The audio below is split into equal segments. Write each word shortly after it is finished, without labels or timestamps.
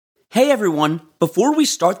Hey everyone, before we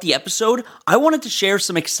start the episode, I wanted to share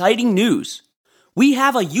some exciting news. We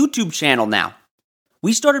have a YouTube channel now.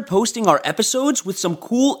 We started posting our episodes with some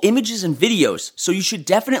cool images and videos, so you should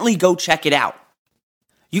definitely go check it out.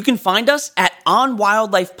 You can find us at On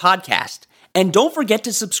Wildlife Podcast, and don't forget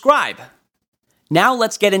to subscribe. Now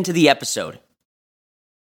let's get into the episode.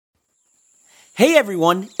 Hey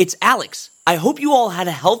everyone, it's Alex. I hope you all had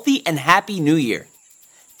a healthy and happy new year.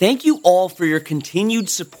 Thank you all for your continued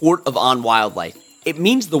support of On Wildlife. It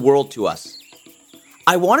means the world to us.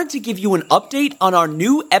 I wanted to give you an update on our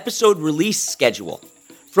new episode release schedule.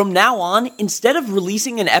 From now on, instead of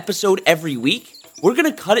releasing an episode every week, we're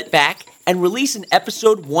going to cut it back and release an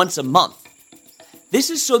episode once a month. This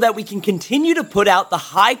is so that we can continue to put out the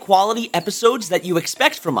high-quality episodes that you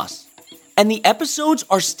expect from us. And the episodes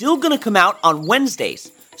are still going to come out on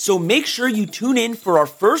Wednesdays, so make sure you tune in for our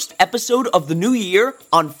first episode of the new year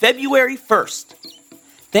on February 1st.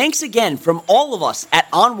 Thanks again from all of us at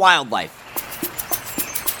On Wildlife.